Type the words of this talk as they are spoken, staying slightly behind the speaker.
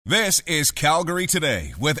This is Calgary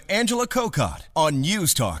Today with Angela Kokott on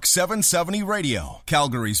News Talk 770 Radio,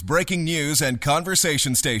 Calgary's breaking news and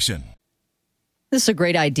conversation station. This is a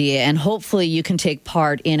great idea, and hopefully you can take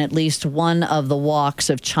part in at least one of the walks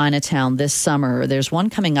of Chinatown this summer. There's one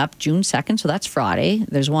coming up June 2nd, so that's Friday.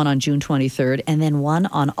 There's one on June 23rd, and then one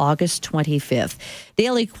on August 25th.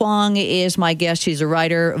 Daly Kwong is my guest. She's a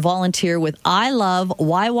writer, volunteer with I Love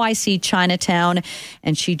YYC Chinatown,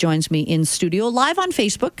 and she joins me in studio live on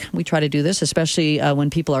Facebook. We try to do this, especially when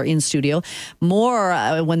people are in studio,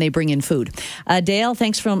 more when they bring in food. Dale,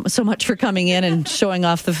 thanks so much for coming in and showing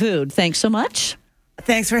off the food. Thanks so much.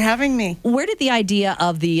 Thanks for having me. Where did the idea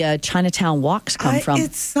of the Chinatown walks come from?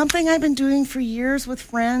 It's something I've been doing for years with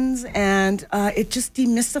friends, and it just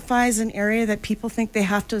demystifies an area that people think they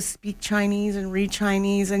have to speak Chinese and read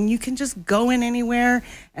Chinese, and you can just go in anywhere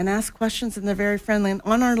and ask questions, and they're very friendly. And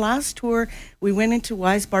on our last tour, we went into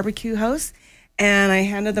Y's Barbecue House, and I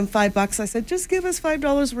handed them $5. I said, just give us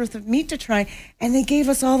 $5 worth of meat to try, and they gave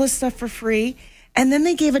us all this stuff for free. And then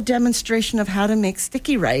they gave a demonstration of how to make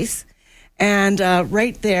sticky rice. And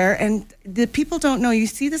right there, and the people don't know, you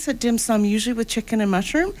see this at dim sum, usually with chicken and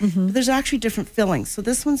mushroom, but there's actually different fillings. So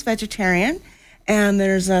this one's vegetarian, and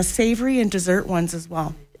there's savory and dessert ones as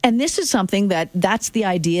well. And this is something that's the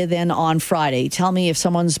idea then on Friday. Tell me if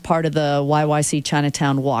someone's part of the YYC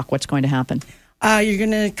Chinatown walk, what's going to happen? You're going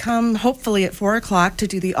to come, hopefully, at 4 o'clock to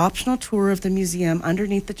do the optional tour of the museum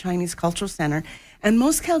underneath the Chinese Cultural Center. And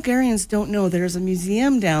most Calgarians don't know there's a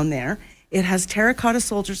museum down there. It has terracotta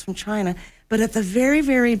soldiers from China, but at the very,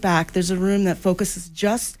 very back, there's a room that focuses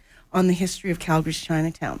just on the history of Calgary's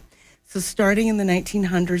Chinatown. So starting in the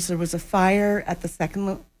 1900s, there was a fire at the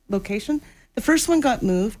second location. The first one got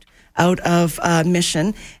moved out of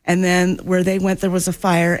Mission, and then where they went, there was a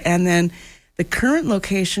fire, and then the current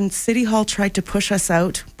location, City Hall tried to push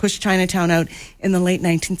Chinatown out in the late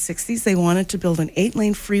 1960s. They wanted to build an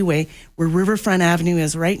 8-lane freeway where Riverfront Avenue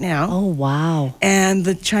is right now. Oh, wow. And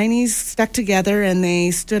the Chinese stuck together and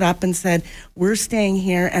they stood up and said, we're staying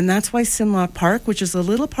here. And that's why Sinlock Park, which is a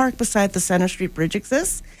little park beside the Center Street Bridge,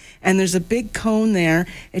 exists. And there's a big cone there.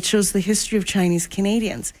 It shows the history of Chinese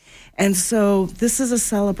Canadians. And so this is a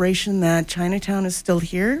celebration that Chinatown is still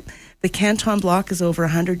here. The Canton Block is over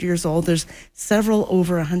 100 years old. There's several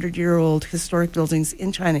over 100-year-old historic buildings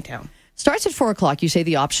in Chinatown. Starts at 4 o'clock. You say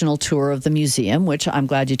the optional tour of the museum, which I'm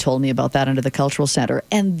glad you told me about that under the Cultural Center.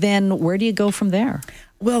 And then where do you go from there?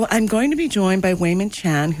 Well, I'm going to be joined by Wayman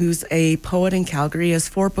Chan, who's a poet in Calgary. He has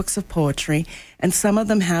 4 books of poetry, and some of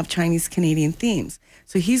them have Chinese Canadian themes.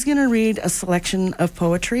 So he's going to read a selection of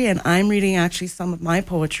poetry, and I'm reading actually some of my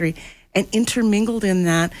poetry. And intermingled in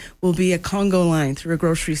that will be a Congo line through a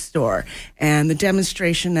grocery store and the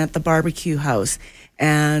demonstration at the barbecue house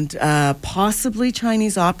and possibly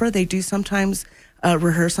Chinese opera. They do sometimes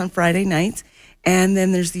rehearse on Friday nights. And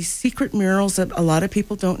then there's these secret murals that a lot of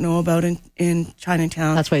people don't know about in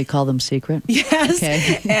Chinatown. That's why you call them secret? Yes.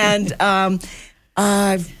 Okay. And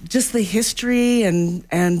just the history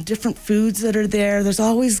and different foods that are there. There's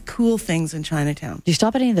always cool things in Chinatown. Do you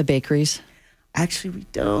stop at any of the bakeries? Actually, we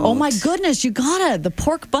don't. Oh, my goodness. You got it. The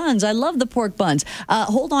pork buns. I love the pork buns.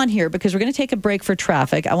 Hold on here because we're going to take a break for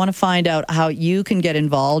traffic. I want to find out how you can get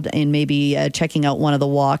involved in maybe checking out one of the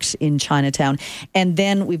walks in Chinatown. And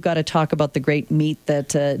then we've got to talk about the great meat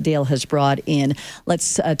that Dale has brought in.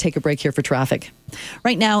 Let's take a break here for traffic.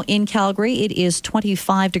 Right now in Calgary, it is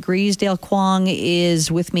 25 degrees. Dale Kwong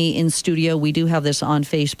is with me in studio. We do have this on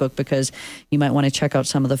Facebook because you might want to check out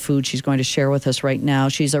some of the food she's going to share with us right now.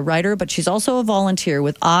 She's a writer, but she's also a volunteer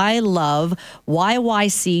with I Love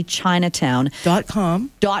YYC Chinatown.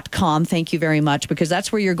 .com. Thank you very much, because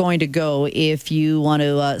that's where you're going to go if you want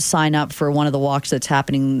to sign up for one of the walks that's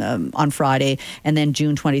happening on Friday, and then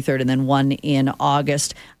June 23rd, and then one in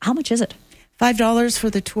August. How much is it? $5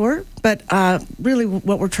 for the tour, but really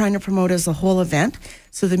what we're trying to promote is the whole event.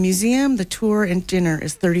 So the museum, the tour, and dinner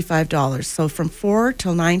is $35. So from 4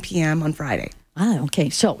 till 9 p.m. on Friday. Ah,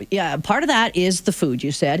 okay. So, yeah, part of that is the food,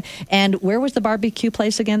 you said. And where was the barbecue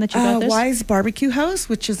place again that you got this? Y's Barbecue House,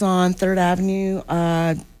 which is on 3rd Avenue,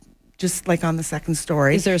 just like on the second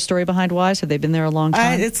story. Is there a story behind Y's? Have they been there a long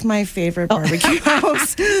time? It's my favorite barbecue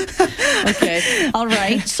house. Okay. All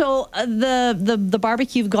right. So the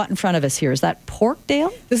barbecue you've got in front of us here, is that pork,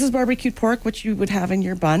 Dale? This is barbecued pork, which you would have in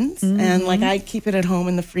your buns. Mm-hmm. And like I keep it at home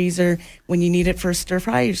in the freezer. When you need it for a stir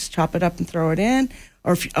fry, you just chop it up and throw it in.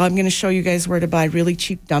 Or I'm going to show you guys where to buy really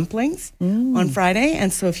cheap dumplings on Friday.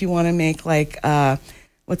 And so if you want to make like...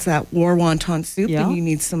 what's that, war wonton soup, and you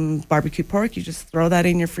need some barbecue pork, you just throw that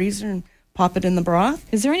in your freezer and pop it in the broth.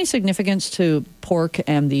 Is there any significance to pork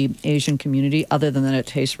and the Asian community other than that it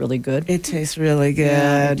tastes really good? It tastes really good,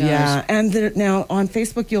 Yeah, it does. yeah. And now on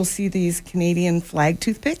Facebook, you'll see these Canadian flag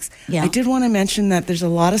toothpicks. Yeah. I did want to mention that there's a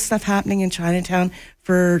lot of stuff happening in Chinatown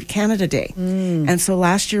for Canada Day. And so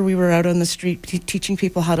last year we were out on the street teaching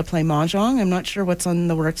people how to play mahjong. I'm not sure what's on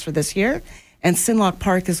the works for this year. And Sinlock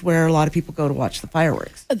Park is where a lot of people go to watch the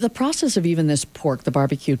fireworks. The process of even this pork, the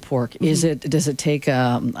barbecued pork, does it take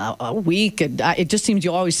a week? It just seems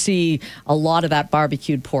you always see a lot of that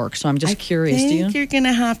barbecued pork. So I'm just curious. I Do you? think you're going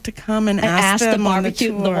to have to come and ask them the on the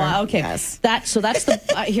barbecue. tour. Okay, Yes. that's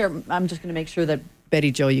the here. I'm just going to make sure that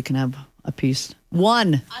Betty Jo, you can have a piece.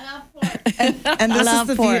 One. And this is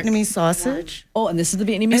the pork. Vietnamese sausage. Oh, and this is the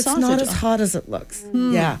Vietnamese It's sausage. not as hot as it looks.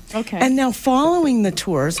 Yeah. Okay. And now following the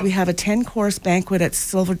tours, we have a 10-course banquet at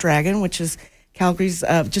Silver Dragon, which is Calgary's,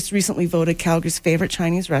 just recently voted Calgary's favorite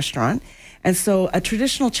Chinese restaurant. And so a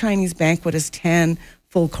traditional Chinese banquet is 10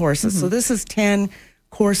 full courses. So this is 10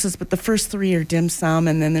 courses, but the first 3 are dim sum,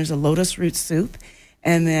 and then there's a lotus root soup.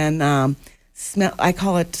 And then I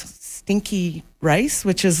call it stinky rice,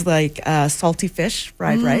 which is like salty fish,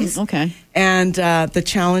 fried rice. Okay. And the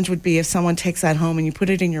challenge would be if someone takes that home and you put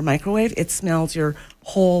it in your microwave, it smells your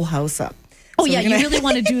whole house up. Oh, So yeah, we're you gonna- really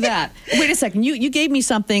want to do that. Wait a second. You gave me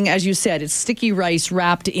something, as you said, it's sticky rice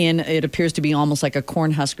wrapped in, it appears to be almost like a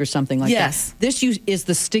corn husk or something like Yes. that. This is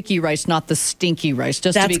the sticky rice, not the stinky rice,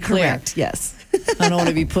 just That's to be clear. correct, yes. I don't want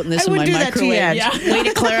to be putting this I in my wouldn't do that to you, microwave. Ange. Yeah. Way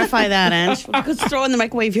to clarify that, Ange. Let's throw it in the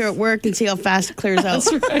microwave here at work and see how fast it clears out.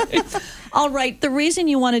 All right. The reason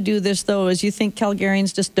you want to do this, though, is you think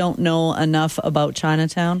Calgarians just don't know enough about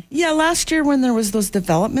Chinatown? Yeah, last year when there was those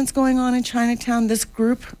developments going on in Chinatown, this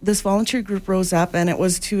volunteer group rose up, and it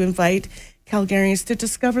was to invite Calgarians to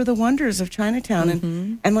discover the wonders of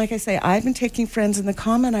Chinatown. And like I say, I've been taking friends, and the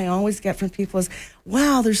comment I always get from people is,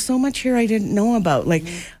 wow, there's so much here I didn't know about. Like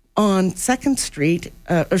on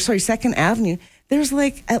 2nd Avenue, there's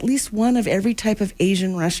like at least one of every type of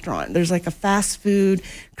Asian restaurant. There's like a fast food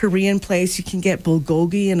Korean place. You can get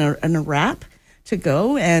bulgogi in a wrap to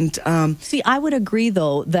go. And See, I would agree,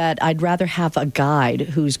 though, that I'd rather have a guide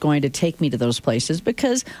who's going to take me to those places,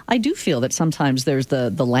 because I do feel that sometimes there's the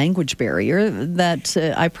language barrier that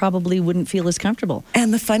I probably wouldn't feel as comfortable.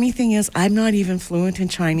 And the funny thing is, I'm not even fluent in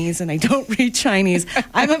Chinese, and I don't read Chinese.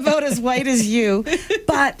 I'm about as white as you.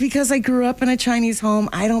 But because I grew up in a Chinese home,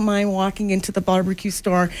 I don't mind walking into the barbecue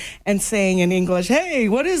store and saying in English, hey,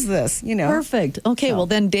 what is this? You know. Perfect. Okay, well,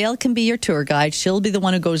 then Dale can be your tour guide. She'll be the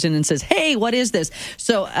one who goes in and says, hey, what is this?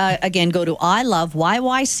 So, again, go to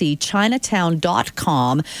YYC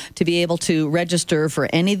Chinatown.com to be able to register for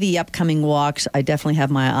any of the upcoming walks. I definitely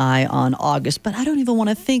have my eye on August, but I don't even want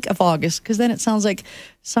to think of August, because then it sounds like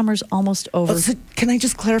summer's almost over. So can I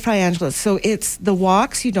just clarify, Angela? So it's the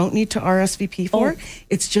walks you don't need to RSVP for. Oh.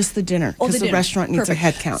 It's just the dinner, Oh, the because the dinner. restaurant needs Perfect. a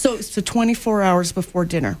head count. So- So 24 hours before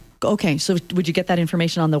dinner. Okay, so would you get that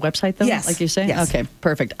information on the website, though? Yes. Like you say? Yes. Okay,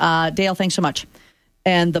 perfect. Dale, thanks so much.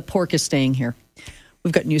 And the pork is staying here.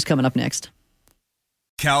 We've got news coming up next.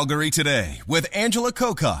 Calgary Today with Angela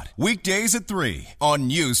Kokott. Weekdays at 3 on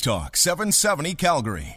News Talk 770 Calgary.